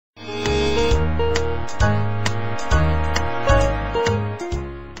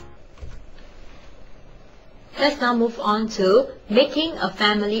now move on to making a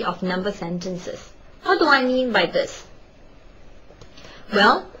family of number sentences. What do I mean by this?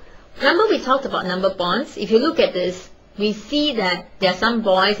 Well, remember we talked about number bonds. If you look at this, we see that there are some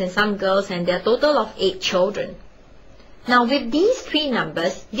boys and some girls, and there are a total of 8 children. Now with these 3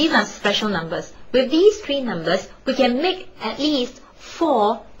 numbers, these are special numbers. With these 3 numbers, we can make at least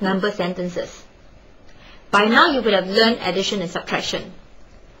 4 number sentences. By now you would have learned addition and subtraction.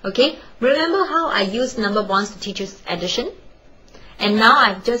 Okay, remember how I used number bonds to teach you addition? And now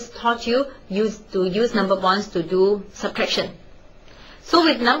I've just taught you to use number bonds to do subtraction. So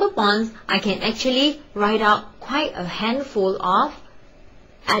with number bonds, I can actually write out quite a handful of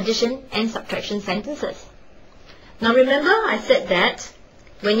addition and subtraction sentences. Now remember I said that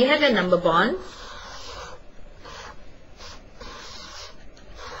when you have a number bond,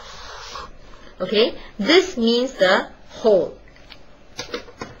 okay, this means the whole.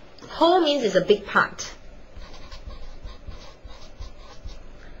 Whole means it's a big part.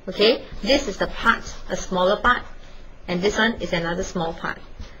 Okay, this is the part, a smaller part, and this one is another small part.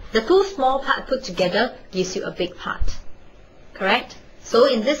 The 2 small parts put together gives you a big part. Correct? So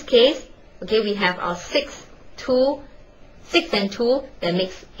in this case, okay, we have our 6 and 2, that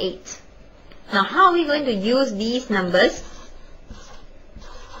makes 8. Now how are we going to use these numbers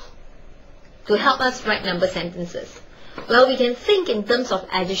to help us write number sentences? Well, we can think in terms of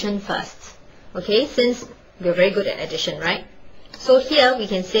addition first. Okay, since we're very good at addition, right? So here we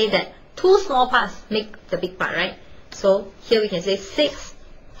can say that 2 small parts make the big part, right? So here we can say 6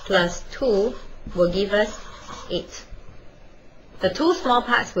 plus 2 will give us 8. The 2 small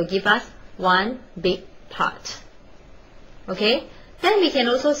parts will give us 1 big part. Okay? Then we can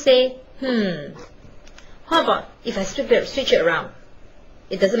also say, how about if I switch it around?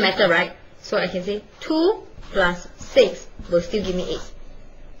 It doesn't matter, right? So I can say 2 plus 6 will still give me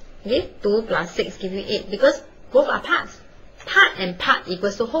 8. Okay? 2 plus 6 give you 8 because both are parts. Part and part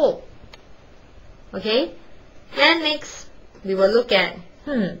equals to whole. Okay? Then next, we will look at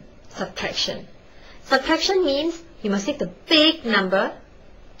subtraction. Subtraction means you must take the big number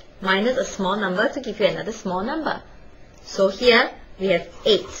minus a small number to give you another small number. So here we have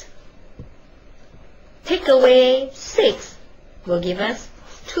 8. Take away 6 will give us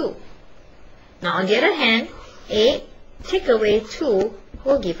 2. Now on the other hand, 8 take away 2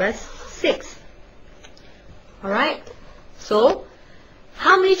 will give us 6. Alright, so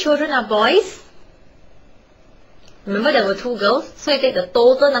how many children are boys? Remember there were 2 girls, so you take the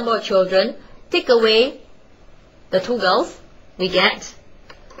total number of children, take away the 2 girls, we get,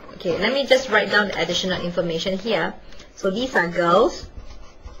 okay, let me just write down the additional information here. So these are girls,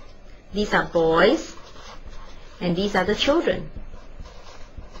 these are boys, and these are the children.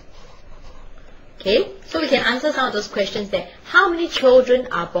 Okay, so we can answer some of those questions there. How many children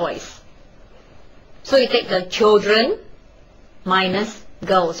are boys? So you take the children minus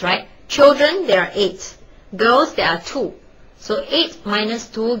girls, right? Children, there are 8. Girls, there are 2. So 8 minus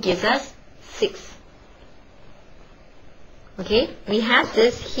 2 gives us 6. Okay, we have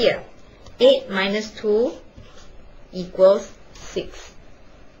this here. 8 minus 2 equals 6.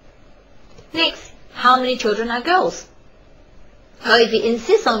 Next, how many children are girls? Well, if we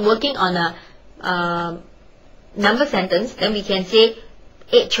insist on working on a number sentence, then we can say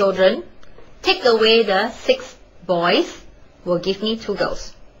 8 children, take away the 6 boys, will give me 2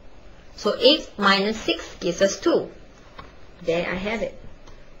 girls. So 8 minus 6 gives us 2. There I have it.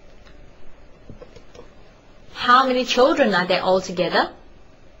 How many children are there altogether?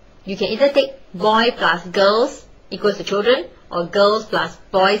 You can either take boy plus girls equals to children, or girls plus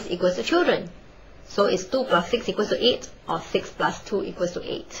boys equals to children. So it's 2 plus 6 equals to 8, or 6 plus 2 equals to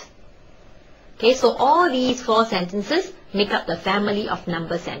 8. Okay, so all these 4 sentences make up the family of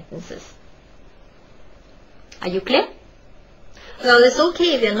number sentences. Are you clear? Well, it's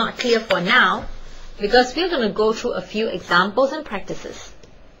okay if you're not clear for now, because we're going to go through a few examples and practices.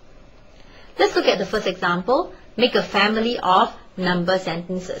 Let's look at the first example, make a family of number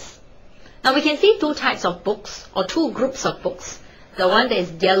sentences. Now we can see 2 types of books, or 2 groups of books. The one that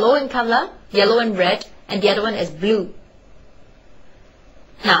is yellow in color, yellow and red, and the other one is blue.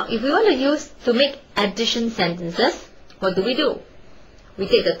 Now, if we want to make addition sentences, what do? We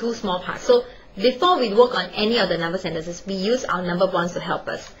take the 2 small parts. So before we work on any of the number sentences, we use our number bonds to help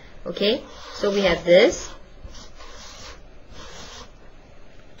us. Okay, so we have this.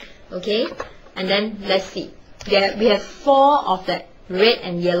 Okay, and then let's see. We have 4 of the red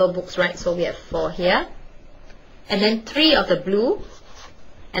and yellow books, right? So we have 4 here. And then 3 of the blue.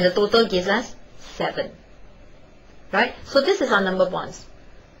 And the total gives us 7. Right? So this is our number bonds.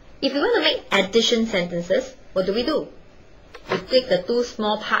 If we want to make addition sentences, what do? We take the 2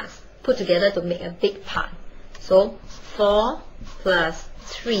 small parts put together to make a big part. So 4 plus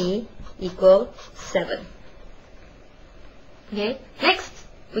 3 equal 7. Okay, next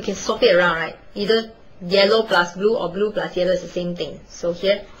we can swap it around, right? Either yellow plus blue or blue plus yellow is the same thing. So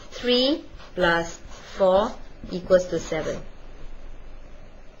here 3 plus 4 equals to 7.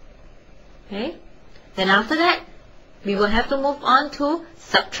 Okay, then after that we will have to move on to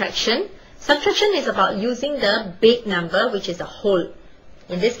subtraction. Subtraction is about using the big number, which is a whole.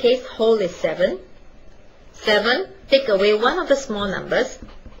 In this case, whole is 7. 7, take away one of the small numbers,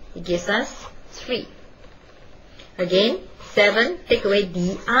 it gives us 3. Again, 7, take away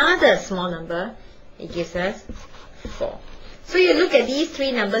the other small number, it gives us 4. So you look at these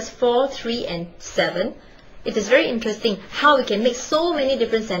three numbers, 4, 3, and 7. It is very interesting how we can make so many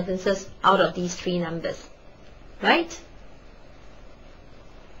different sentences out of these three numbers. Right?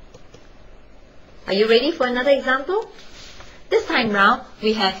 Are you ready for another example? This time round,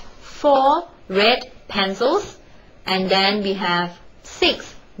 we have 4 red pencils and then we have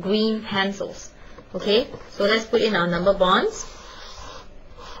 6 green pencils. Okay, so let's put in our number bonds.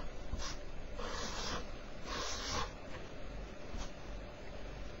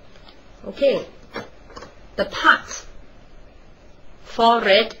 Okay, the part, 4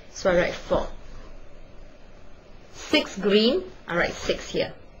 red, so I write 4. 6 green, I write 6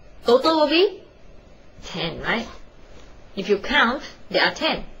 here. Total will be 10, right? If you count, there are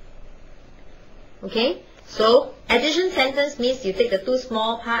 10. Okay, so addition sentence means you take the two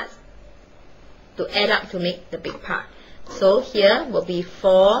small parts to add up to make the big part. So here will be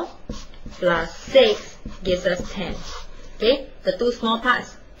 4 plus 6 gives us 10. Okay, the two small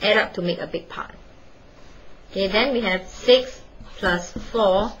parts add up to make a big part. Okay, then we have 6 plus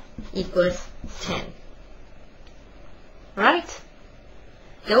 4 equals 10. Right?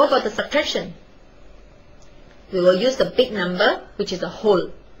 Then what about the subtraction? We will use the big number, which is a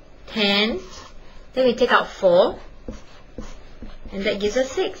whole. 10. Then we take out 4. And that gives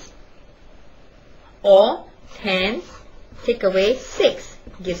us 6. Or 10, take away 6,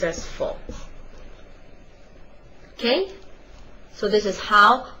 gives us 4. Okay? So this is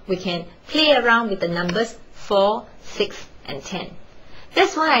how we can play around with the numbers 4, 6, and 10.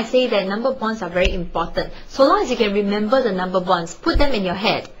 That's why I say that number bonds are very important. So long as you can remember the number bonds, put them in your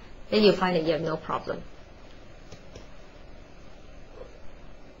head, then you'll find that you have no problem.